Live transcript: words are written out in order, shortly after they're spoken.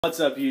What's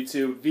up,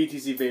 YouTube?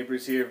 VTC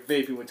Vapors here,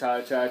 vaping with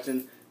Tyler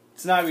Traction.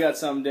 Tonight we got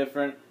something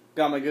different.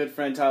 Got my good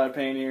friend Tyler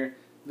Payne here,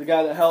 the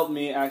guy that helped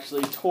me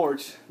actually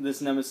torch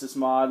this Nemesis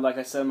mod, like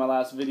I said in my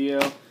last video.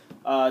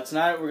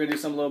 Tonight we're going to do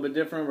something a little bit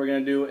different. We're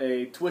going to do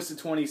a twisted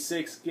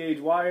 26 gauge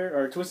wire,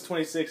 or twisted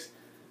 26,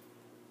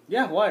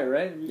 wire,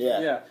 right?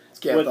 Yeah. It's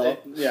Canthal.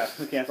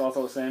 The Canthal, it's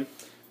all the same.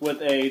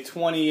 With a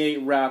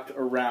 28 wrapped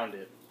around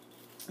it.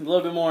 A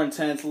little bit more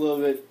intense, a little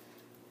bit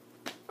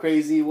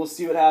crazy. We'll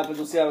see what happens.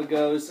 We'll see how it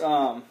goes.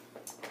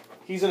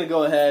 He's gonna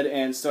go ahead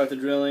and start the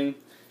drilling.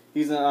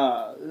 He's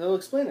he'll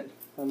explain it.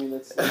 I mean,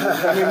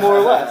 more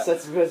or less.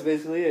 That's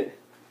basically it.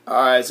 All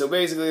right. So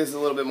basically, this is a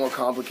little bit more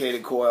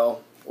complicated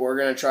coil. We're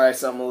gonna try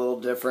something a little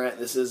different.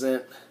 This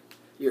isn't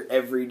your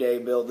everyday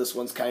build. This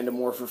one's kind of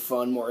more for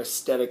fun, more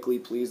aesthetically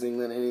pleasing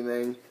than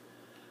anything.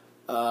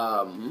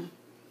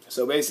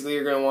 So basically,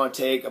 you're gonna want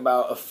to take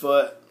about a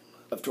foot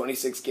of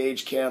 26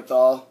 gauge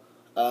Canthal.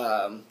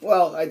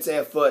 Well, I'd say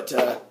a foot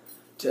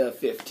to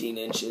 15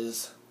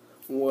 inches,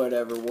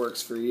 whatever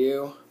works for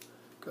you.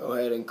 Go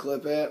ahead and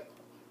clip it.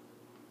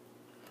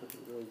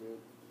 Really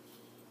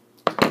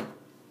good.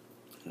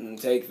 And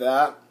take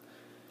that,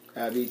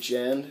 grab each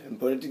end, and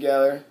put it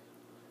together.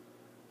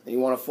 And you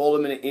want to fold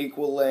them in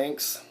equal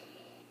lengths.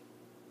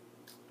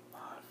 Oh,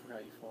 I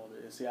forgot you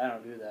folded it. See, I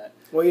don't do that.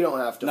 Well, you don't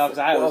have to. No,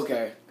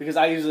 because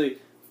I usually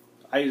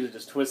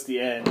just twist the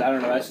end. I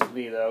don't know. That's just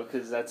me though,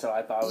 because that's how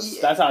I thought.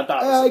 That's how I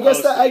thought.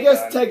 I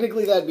guess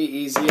technically that'd be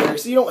easier.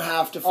 So you don't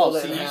have to fold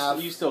it in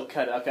half. You still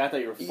cut it. Okay, I thought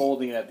you were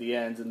folding it at the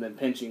ends and then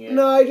pinching it.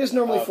 No, I just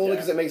normally fold it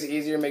because it makes it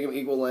easier, make them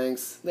equal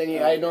lengths.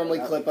 Then I normally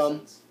clip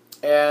them,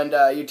 and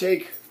you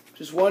take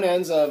just one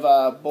ends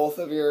of both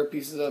of your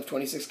pieces of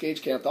 26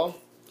 gauge Canthal,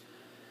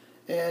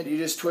 and you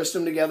just twist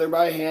them together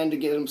by hand to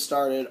get them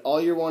started. All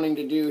you're wanting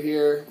to do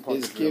here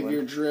is give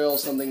your drill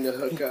something to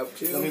hook up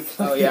to.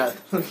 Oh yeah,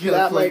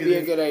 that might be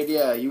a good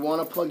idea. You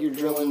want to plug your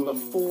drill in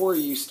before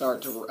you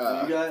start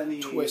to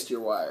twist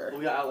your wire.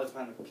 We got outlets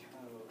behind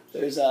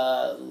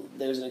the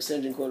There's an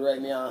extension cord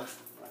right now.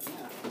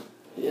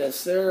 Yes,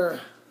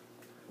 sir.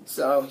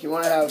 So you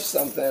want to have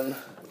something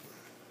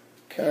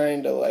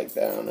kind of like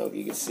that. I don't know if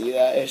you can see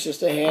that. It's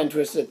just a hand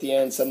twist at the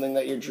end, something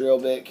that your drill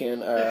bit can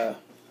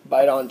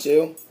bite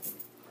onto.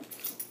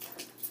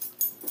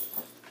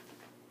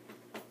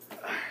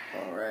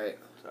 Alright.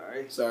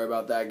 Sorry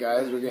about that,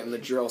 guys. We're getting the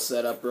drill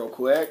set up real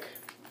quick.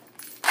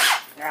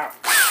 Ow.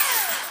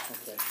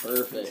 Okay.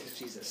 Perfect.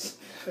 Jesus.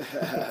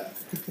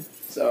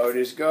 So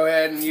just go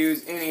ahead and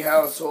use any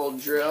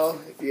household drill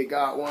if you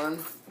got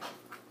one.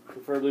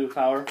 Preferably with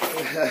power. I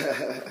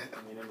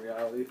mean, in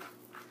reality.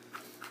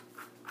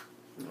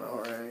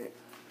 Alright.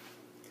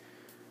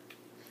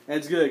 And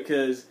it's good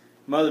because in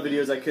my other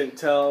videos I couldn't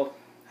tell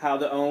how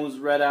the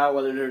ohms read out,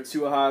 whether they're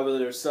too high, whether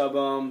they're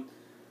sub-ohm,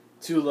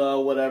 too low,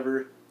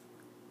 whatever.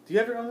 Do you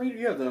have your own reader?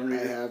 You have the ohm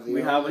reader. I have the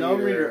We have an ohm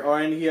reader,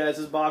 and he has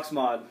his box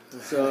mod.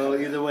 So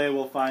either way,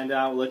 we'll find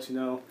out. We'll let you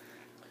know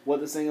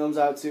what this thing ohms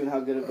out to and how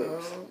good it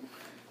vapes.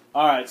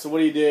 Alright, so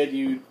what he did,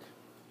 he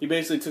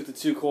basically took the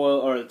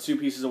two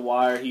pieces of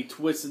wire, he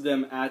twisted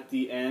them at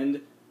the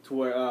end to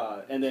where,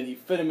 and then he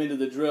fit them into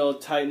the drill,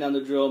 tightened down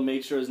the drill,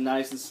 made sure it was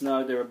nice and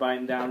snug. They were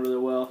biting down really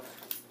well.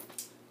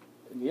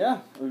 And yeah,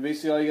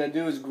 basically all you gotta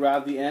do is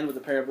grab the end with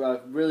a pair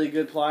of really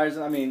good pliers.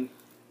 I mean,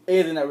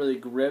 anything that really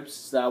grips,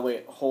 so that way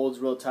it holds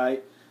real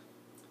tight.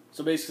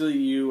 So basically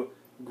you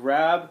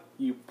grab,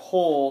 you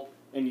pull,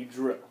 and you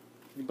drill.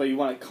 But you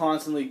want to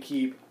constantly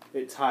keep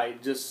it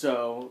tight, just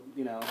so,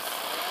 you know.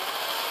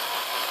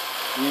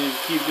 You need to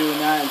keep doing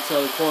that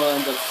until the coil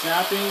ends up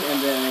snapping, and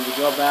then you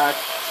go back,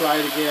 try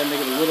it again, make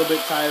it a little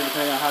bit tighter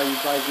depending on how you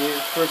like it.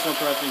 Personal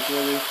preference,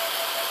 really.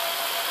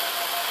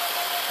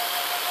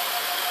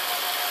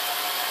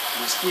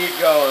 Just keep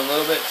going, a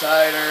little bit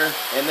tighter,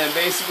 and then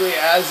basically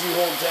as you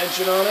hold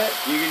tension on it,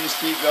 you can just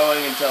keep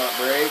going until it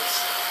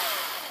breaks.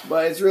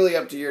 But it's really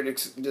up to your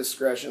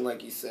discretion,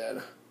 like you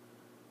said.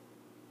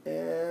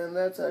 And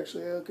that's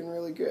actually looking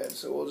really good,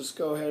 so we'll just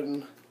go ahead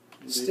and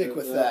stick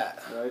with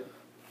that. Right.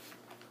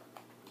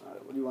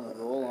 Alright, what do you want to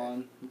roll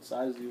on? What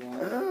size do you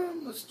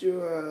want? Let's do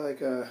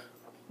like a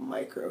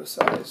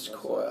micro-sized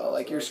coil,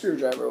 like your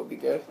screwdriver will be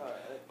good.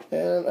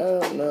 And I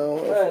don't know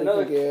if we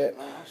can get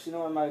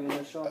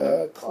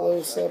a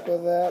close-up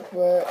of that,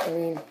 but, I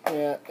mean,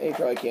 yeah, you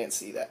probably can't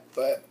see that,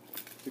 but...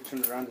 If you turn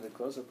it around to the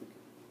close-up,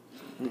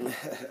 we can...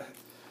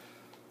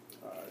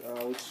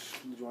 Alright, which,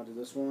 did you want to do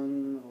this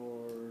one,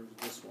 or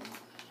this one?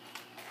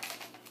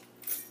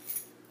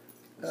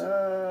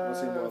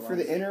 For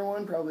the inner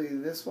one, probably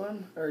this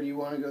one, or do you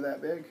want to go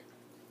that big?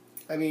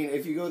 I mean,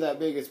 if you go that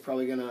big, it's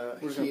probably going to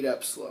heat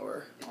up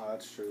slower. Oh,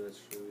 that's true,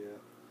 yeah.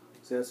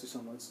 So let's do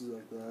something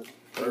like that.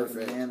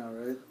 Perfect. Banana,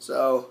 right?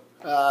 So,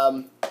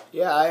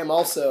 yeah, I am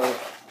also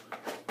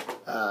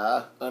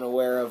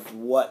unaware of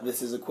what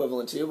this is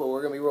equivalent to, but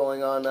we're going to be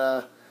rolling on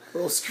a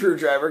little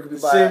screwdriver. Could be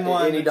buy at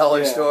any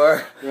dollar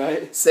store.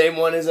 Right. Same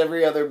one as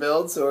every other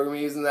build, so we're going to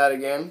be using that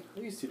again.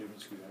 I use two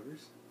different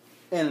screwdrivers.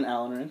 And an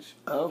Allen wrench.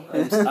 Oh,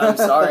 I'm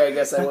sorry. I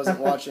guess I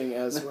wasn't watching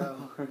as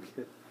well.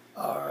 Okay.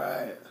 All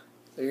right.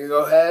 So you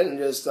go ahead and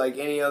just like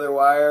any other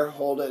wire,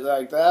 hold it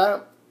like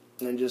that,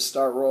 and just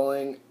start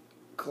rolling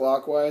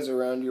clockwise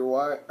around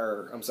your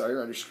around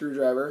your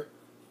screwdriver.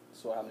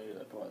 So how many did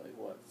I put? Like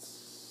what?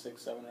 6,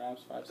 7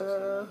 wraps? 5, 6,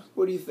 7 wraps?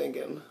 What are you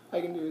thinking?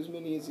 I can do as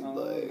many as you'd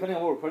like. Depending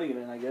on what we're putting it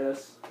in, I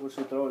guess. What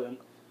should we throw it in?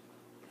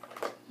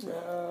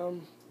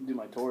 Do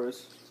my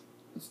Taurus.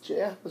 Let's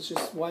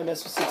just, why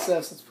mess with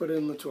success? Let's put it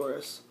in the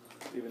Taurus.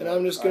 And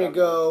I'm just going to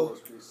go,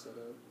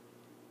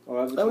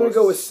 I'm going to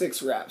go with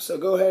 6 wraps. So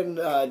go ahead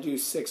and do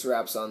 6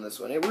 wraps on this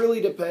one. It really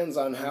depends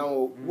on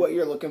what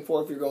you're looking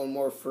for, if you're going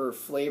more for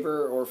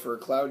flavor or for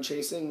cloud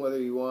chasing, whether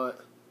you want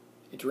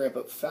it to ramp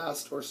up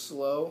fast or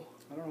slow.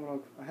 I don't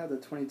know. I have the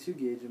 22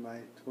 gauge in my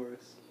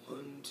Taurus.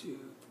 1, 2,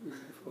 3,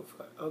 4,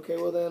 5. Okay,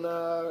 well then,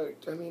 I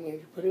mean,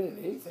 you put it in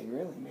anything,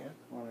 really, man.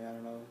 Well, I mean, I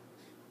don't know.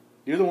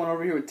 You're the one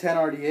over here with 10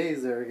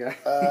 RDAs there, guy.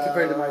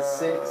 Compared to my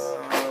 6.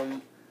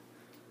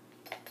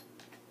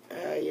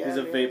 Yeah, he's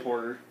a vape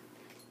hoarder.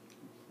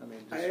 I mean,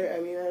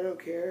 I don't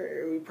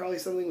care. It would probably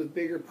something with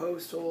bigger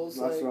post holes.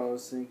 That's what I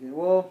was thinking.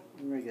 Well,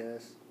 I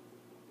guess.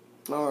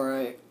 All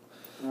right.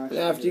 And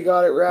after you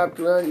got it wrapped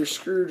around your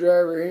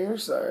screwdriver here,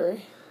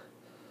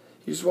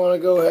 you just want to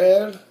go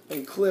ahead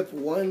and clip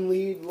one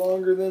lead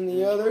longer than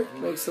the other.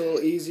 Makes it a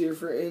little easier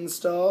for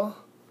install.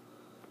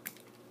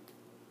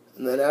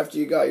 And then after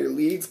you got your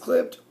leads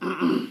clipped,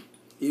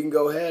 you can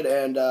go ahead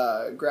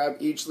and grab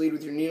each lead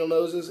with your needle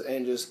noses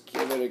and just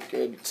give it a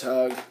good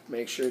tug.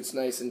 Make sure it's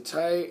nice and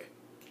tight.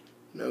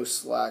 No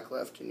slack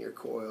left in your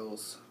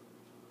coils.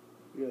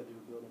 You gotta do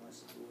a build on my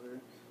spool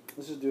here.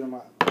 Let's just do it on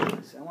my.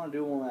 See, I want to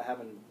do one I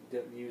haven't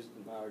used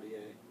in my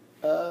RDA.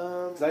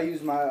 Cause I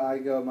use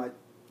my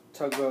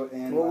tugboat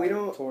and well, my we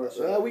don't. Taurus.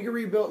 We can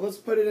rebuild. Let's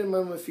put it in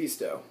my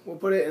Mephisto. We'll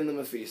put it in the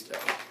Mephisto.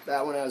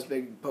 That one has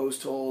big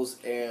post holes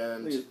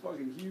and it's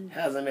fucking huge.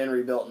 Hasn't been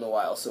rebuilt in a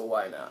while, so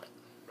why not?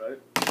 Right.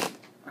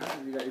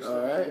 You got your stuff.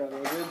 All right. You got it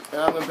all good.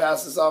 Now I'm gonna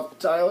pass this off to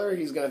Tyler.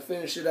 He's gonna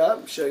finish it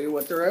up. Show you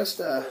what the rest.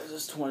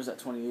 Is that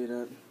 28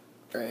 at?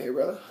 Right here,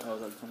 brother. Oh,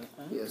 is that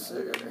 25? Yes,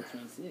 sir.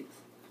 26.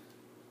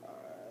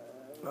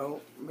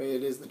 Oh, maybe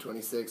it is the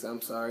 26.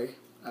 I'm sorry.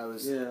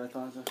 Yeah, I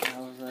thought that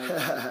was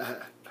right.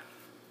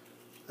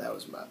 That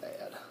was my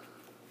bad.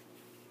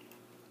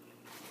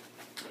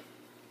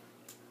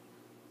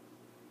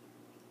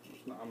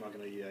 No, I'm not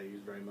gonna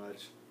use very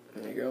much.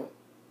 There you go.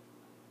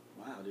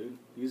 Wow, dude,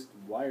 these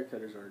wire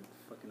cutters are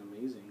fucking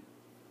amazing.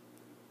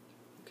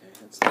 Okay,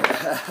 that's.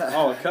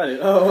 Oh, I cut it.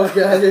 Oh,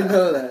 okay, I didn't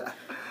know that.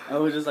 I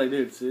was just like,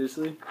 dude,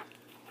 seriously.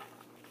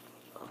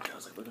 Okay, I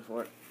was like looking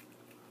for it.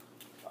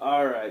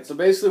 All right, so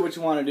basically, what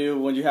you want to do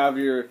when you have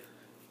your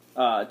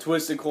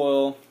twisted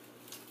coil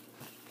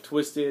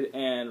twisted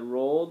and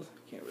rolled.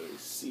 Can't really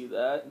see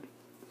that.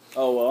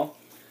 Oh well.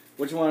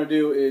 What you want to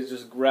do is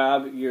just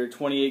grab your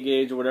 28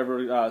 gauge or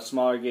whatever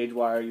smaller gauge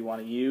wire you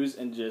want to use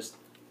and just.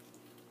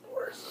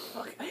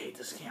 Fuck, I hate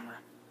this camera.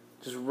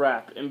 Just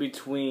wrap in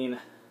between.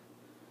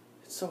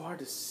 It's so hard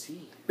to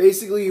see.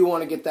 Basically, you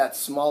want to get that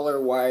smaller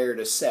wire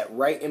to set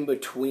right in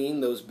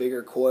between those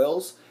bigger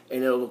coils,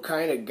 and it'll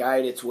kind of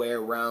guide its way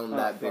around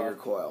that bigger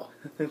coil.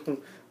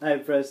 I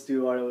pressed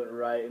too hard, I went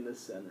right in the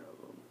center of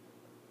them.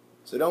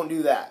 So don't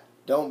do that.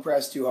 Don't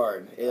press too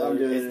hard.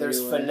 There's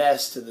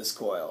finesse to this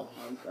coil.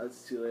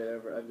 That's too late.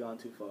 I've gone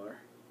too far.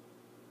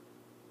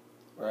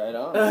 Right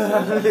on.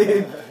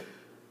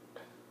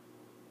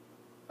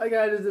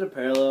 I just did a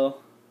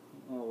parallel.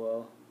 Oh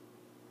well.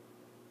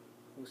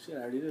 Oh shit,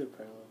 I already did a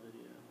parallel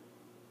video.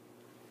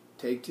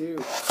 Take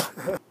 2.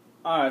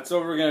 Alright, so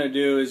what we're going to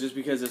do is just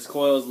because this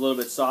coil is a little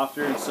bit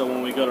softer, and so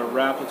when we go to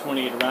wrap the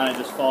 28 around, it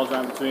just falls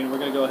right in between. We're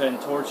going to go ahead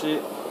and torch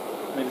it.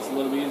 Make this a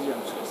little bit easier.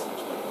 I'm just going to switch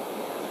that.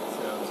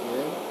 Sounds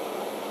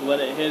good. Let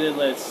it hit it,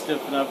 let it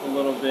stiffen up a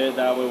little bit.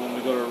 That way when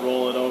we go to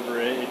roll it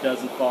over it, it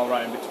doesn't fall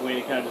right in between.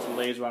 It kind of just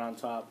lays right on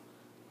top.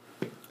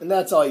 And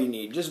that's all you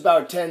need. Just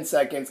about 10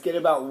 seconds. Get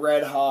about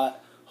red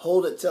hot.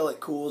 Hold it till it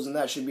cools, and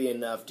that should be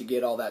enough to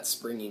get all that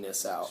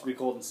springiness out. It should be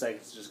cold in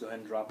seconds. Just go ahead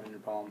and drop it in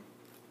your palm.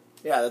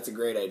 Yeah, that's a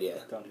great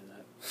idea. Don't do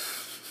that.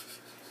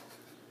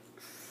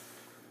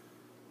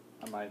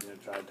 I'm not even going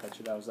to try to touch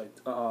it. I was like,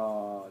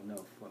 oh,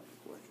 no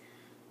fucking way.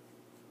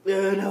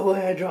 Yeah, no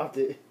way, I dropped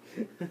it.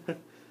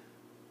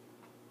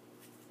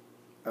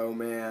 Oh,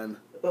 man.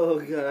 Oh,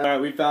 God.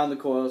 Alright, we found the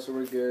coil, so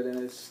we're good, and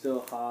it's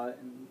still hot.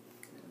 And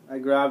I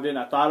grabbed it, and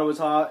I thought it was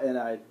hot, and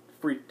I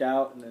freaked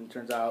out, and then it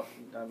turns out,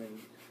 I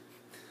mean...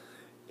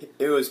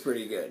 It was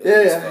pretty good.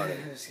 It was funny.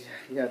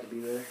 You had to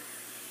be there.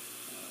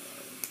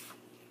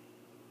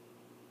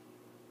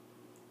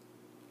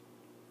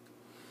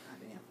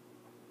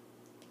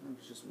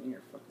 It's just me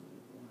or fucking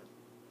what?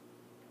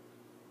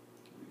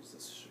 Use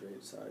this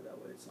straight side, that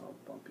way it's not all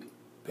bumpy.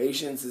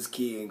 Patience is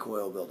key in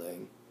coil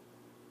building.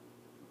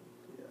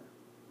 Yeah.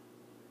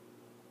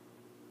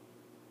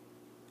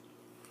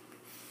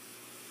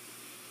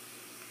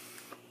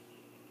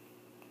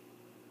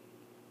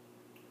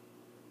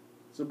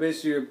 So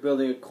basically you're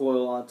building a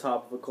coil on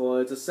top of a coil.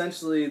 It's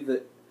essentially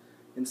the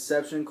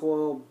inception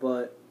coil,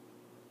 but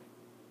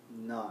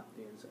not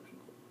the inception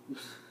coil.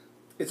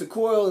 It's a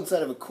coil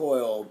inside of a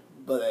coil,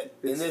 But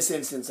in this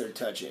instance, they're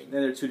touching. And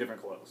they're two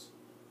different coils.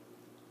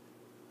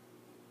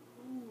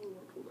 Ooh,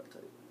 pull that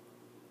tight.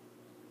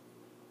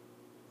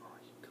 Oh,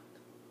 you cunt.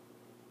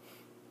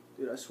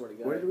 Dude, I swear to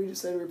God. Where did we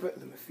decide we were putting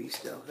the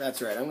Mephisto? That's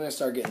right. I'm going to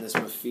start getting this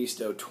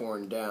Mephisto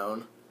torn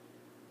down.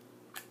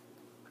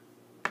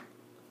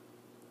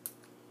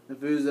 If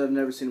those that have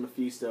never seen a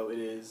Mephisto, it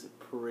is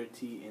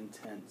pretty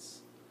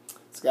intense.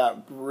 It's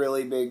got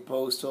really big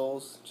post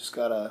holes. Just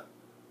got a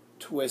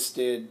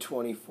twisted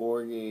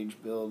 24 gauge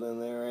build in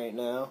there right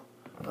now.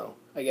 Oh,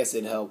 I guess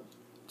it'd help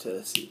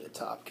to see the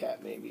top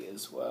cap maybe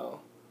as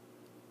well.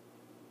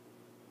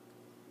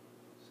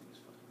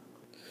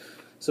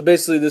 So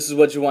basically this is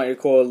what you want your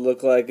coil to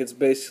look like. It's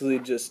basically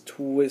just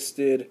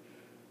twisted.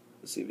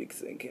 Let's see if you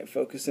can't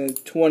focus in.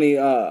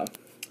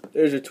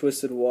 There's your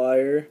twisted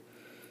wire.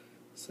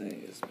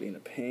 Saying it's being a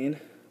pain.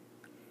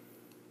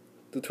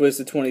 The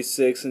twisted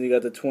 26 and you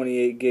got the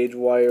 28 gauge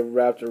wire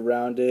wrapped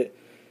around it.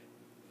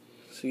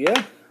 So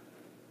yeah.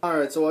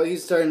 Alright, so while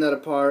he's tearing that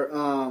apart,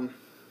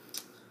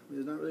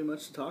 there's not really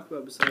much to talk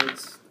about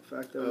besides the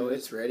fact that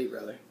it's ready,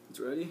 brother. It's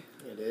ready?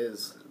 It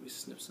is. Let me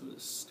snip some of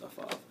this stuff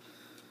off.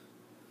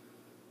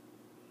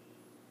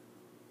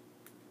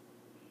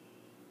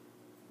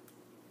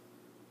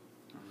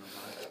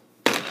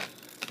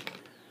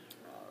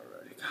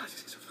 Alrighty. God,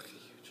 these things are fucking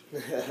huge.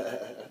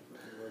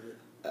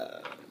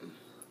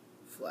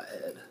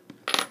 Flathead.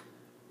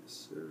 Yes,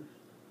 sir.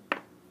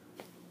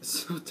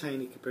 It's so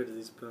tiny compared to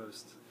these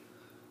posts.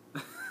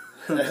 I'm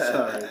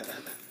sorry.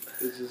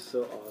 It's just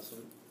so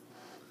awesome.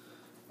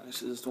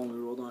 Actually, this is the one we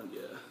rolled on?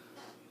 Yeah.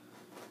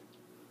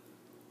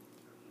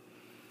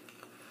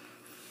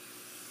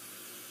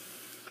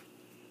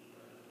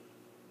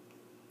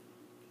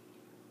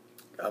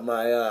 Got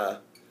my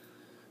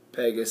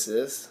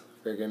Pegasus.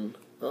 Friggin'.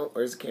 Oh,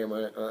 where's the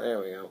camera? Oh, there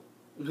we go.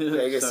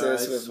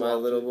 Pegasus with my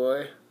little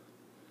boy.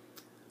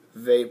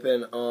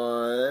 Vaping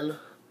on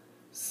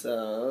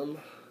some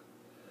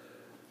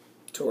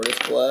Tortoise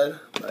Blood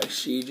by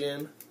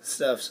Shijin.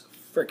 Stuff's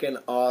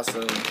freaking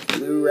awesome.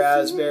 Blue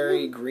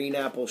raspberry, green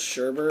apple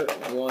sherbet.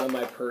 One of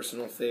my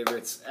personal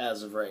favorites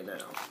as of right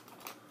now.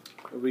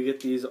 We get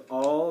these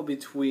all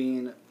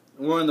between.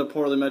 We're in the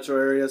Portland metro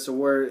area, so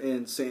we're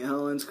in St.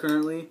 Helens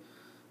currently.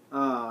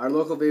 Our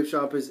local vape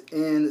shop is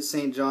in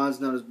St. John's,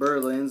 known as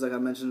Berlin's, like I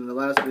mentioned in the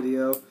last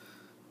video.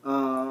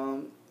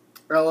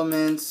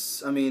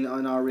 Elements, I mean,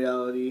 on our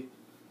reality,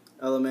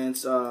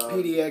 Elements.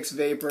 PDX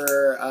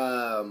Vapor,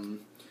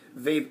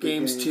 Vape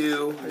Games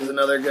 2 is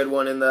another good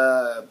one in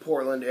the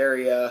Portland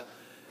area.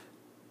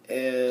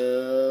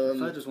 I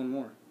thought just one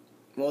more.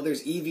 Well,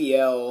 there's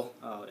EVL.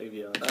 Oh,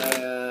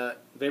 EVL.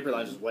 Vapor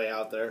Lounge is way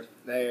out there.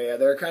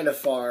 They're kind of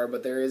far,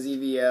 but there is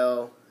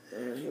EVL.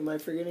 Am I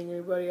forgetting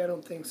anybody? I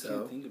don't think so. I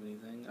can't think of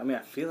anything. I mean,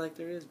 I feel like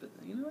there is, but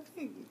you know, I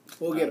think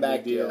we'll get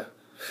back to you.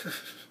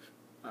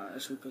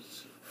 Alright, should we put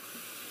this?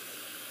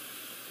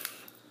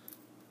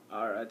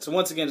 Alright, so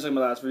once again, just like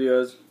my last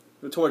videos,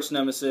 the Torch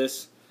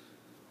Nemesis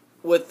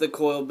with the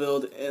coil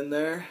build in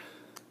there.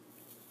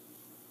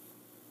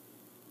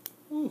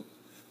 Ooh,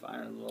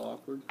 firing a little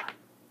awkward.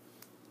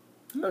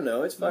 Oh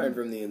no, it's firing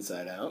from the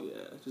inside out.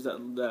 Yeah, just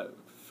that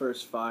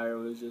first fire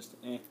was just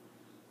eh.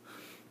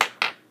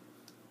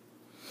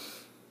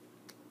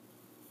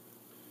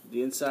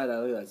 The inside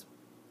out, look at that. It's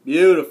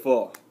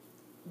beautiful.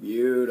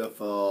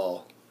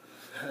 Beautiful.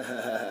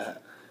 I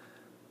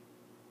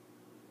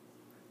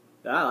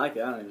like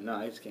it. I don't even know.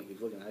 I just can't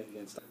keep looking. I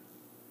can't stop.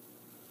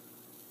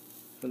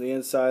 From the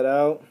inside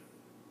out.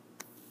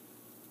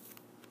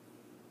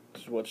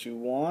 This is what you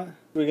want.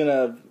 We're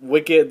gonna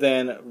wick it,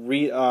 then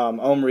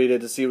ohm read it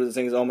to see what this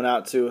thing is ohming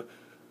out to.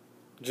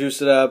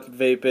 Juice it up,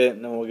 vape it,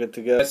 and then we'll get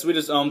to go. So we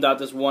just ohmed out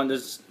this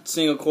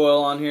single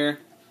coil on here.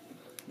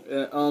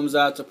 It ohms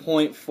out to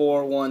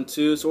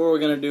 0.412. So what we're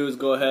gonna do is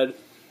go ahead,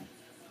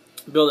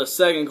 build a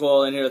second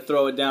coil in here,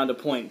 throw it down to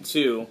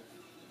 0.2.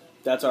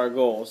 That's our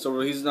goal. So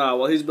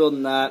while he's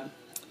building that,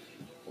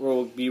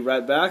 we'll be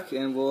right back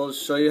and we'll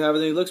show you how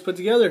everything looks put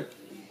together.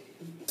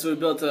 So we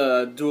built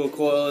a dual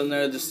coil in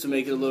there just to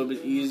make it a little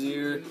bit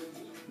easier.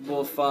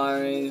 Both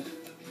firing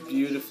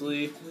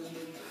beautifully.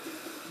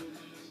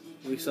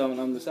 We still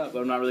haven't ohmed this out, but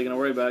I'm not really going to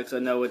worry about it because I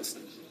know it's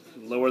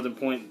lower than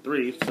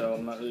 0.3, so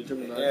I'm not really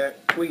tripping about it.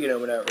 Yeah, we can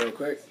ohm it out real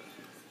quick.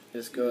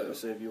 Just go ahead and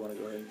see if you want to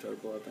go ahead and try to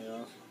pull that thing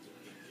off.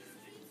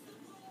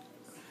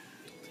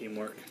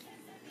 Teamwork.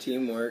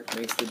 Teamwork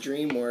makes the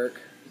dream work.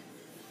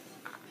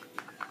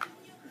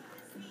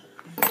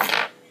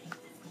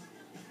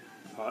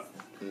 Hot?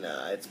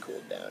 Nah, it's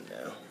cooled down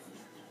now.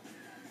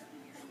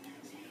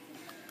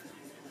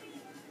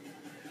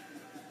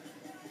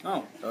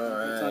 Oh,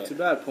 alright. It's not too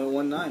bad.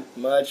 0.19.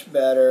 Much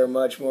better,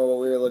 much more what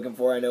we were looking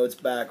for. I know it's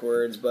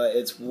backwards, but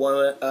it's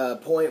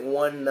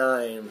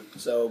 0.19,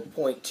 so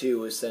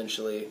 0.2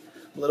 essentially.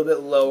 A little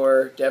bit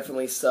lower,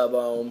 definitely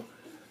sub-ohm,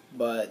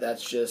 but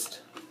that's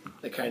just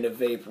the kind of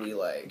vape we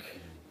like.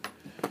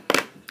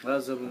 That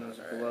was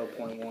below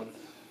 0.1.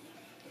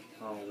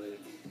 Oh, wait.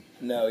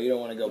 No, you don't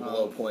want to go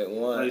below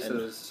 0.1. I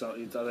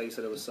thought you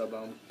said it was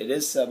sub-ohm. It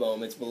is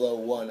sub-ohm. It's below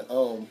 1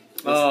 ohm.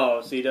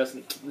 Oh, so he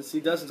doesn't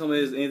tell me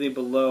there's anything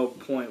below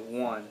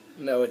 0.1.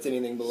 No, it's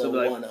anything below So,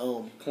 like, 1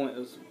 ohm.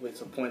 Wait,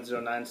 so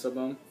 0.09 sub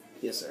ohm?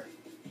 Yes, sir.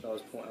 That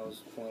was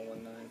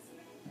 0.19.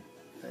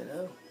 I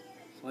know.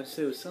 Why'd you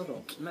say it was sub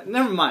ohm?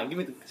 Never mind. Give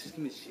me the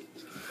shit.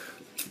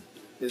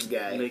 This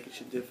guy. Making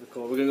shit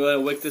difficult. We're gonna go ahead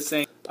and wick this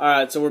thing.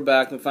 Alright, so we're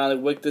back. We finally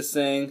wicked this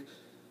thing.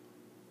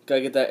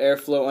 Gotta get that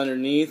airflow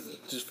underneath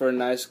just for a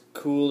nice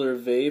cooler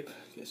vape.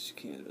 Guess you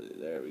can't really.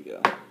 There we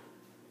go.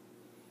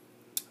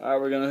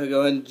 Alright, we're gonna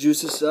go ahead and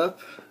juice this up.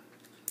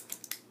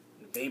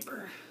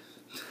 Vapor.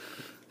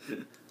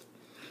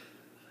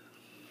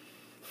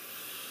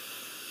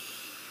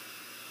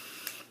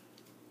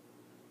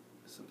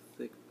 Some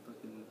thick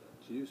fucking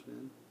juice,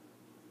 man.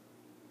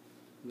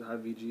 The high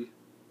VG.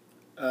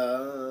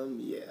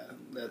 Yeah,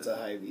 that's a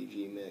high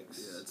VG mix.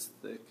 Yeah, it's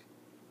thick.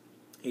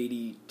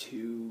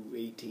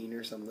 8218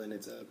 or something.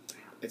 It's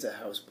a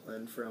house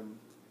blend from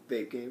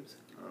Vape Games.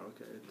 Oh,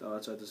 okay. Oh,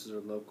 that's right. This is their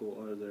local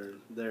or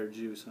their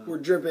juice, huh? We're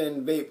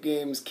dripping Vape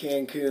Games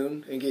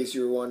Cancun. In case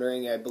you were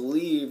wondering, I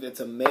believe it's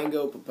a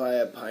mango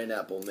papaya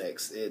pineapple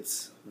mix.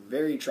 It's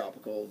very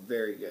tropical,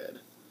 very good.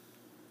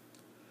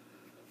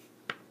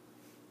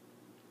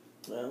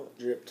 Well,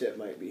 drip tip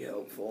might be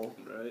helpful.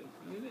 Right.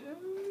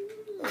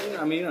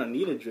 I mean, you don't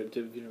need a drip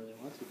tip if you don't really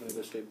want to. You're going to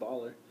go straight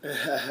baller.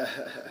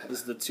 This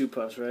is the 2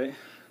 puffs, right?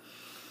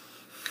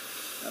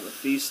 Have a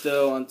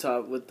Fisto on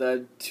top with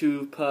that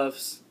 2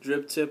 puffs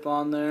drip tip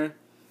on there.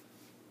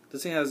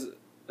 This thing has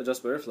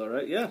adjustable airflow,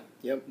 right? Yeah.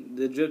 Yep.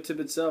 The drip tip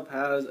itself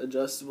has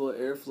adjustable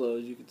airflow,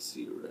 as you can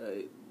see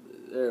right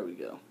there. We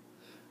go.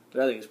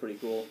 But I think it's pretty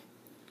cool.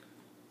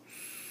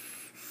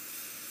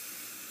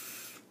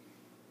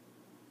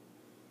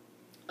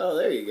 Oh,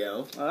 there you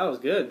go. Oh, that was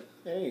good.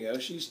 There you go.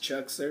 She's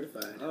Chuck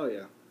certified. Oh,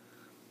 yeah.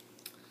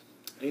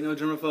 Ain't no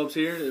germaphobes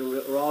here.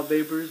 We're all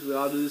vapors. We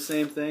all do the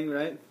same thing,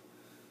 right?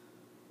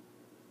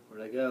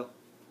 Where'd I go?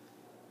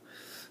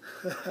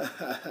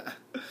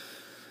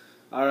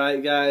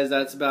 Alright, guys,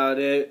 that's about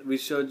it. We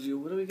showed you,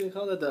 what are we going to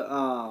call that? The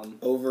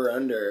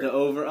over-under. The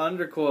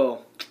over-under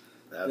coil.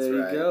 That's there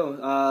right. You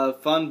go.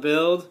 Fun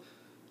build.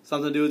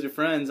 Something to do with your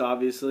friends,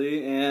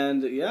 obviously.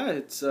 And, yeah,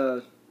 it's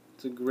a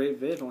great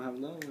vape. I don't have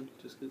another one,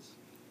 just because.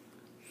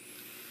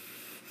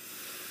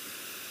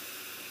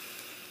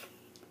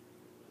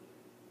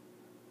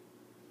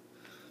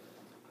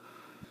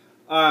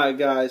 Alright,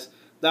 guys.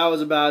 That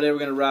was about it. We're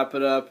going to wrap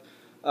it up.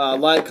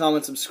 Like,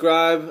 comment,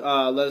 subscribe.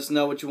 Let us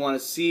know what you want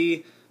to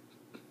see.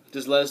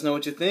 Just let us know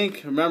what you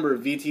think. Remember,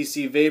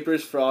 VTC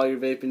Vapors for all your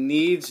vaping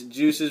needs,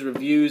 juices,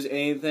 reviews,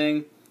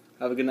 anything.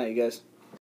 Have a good night, you guys.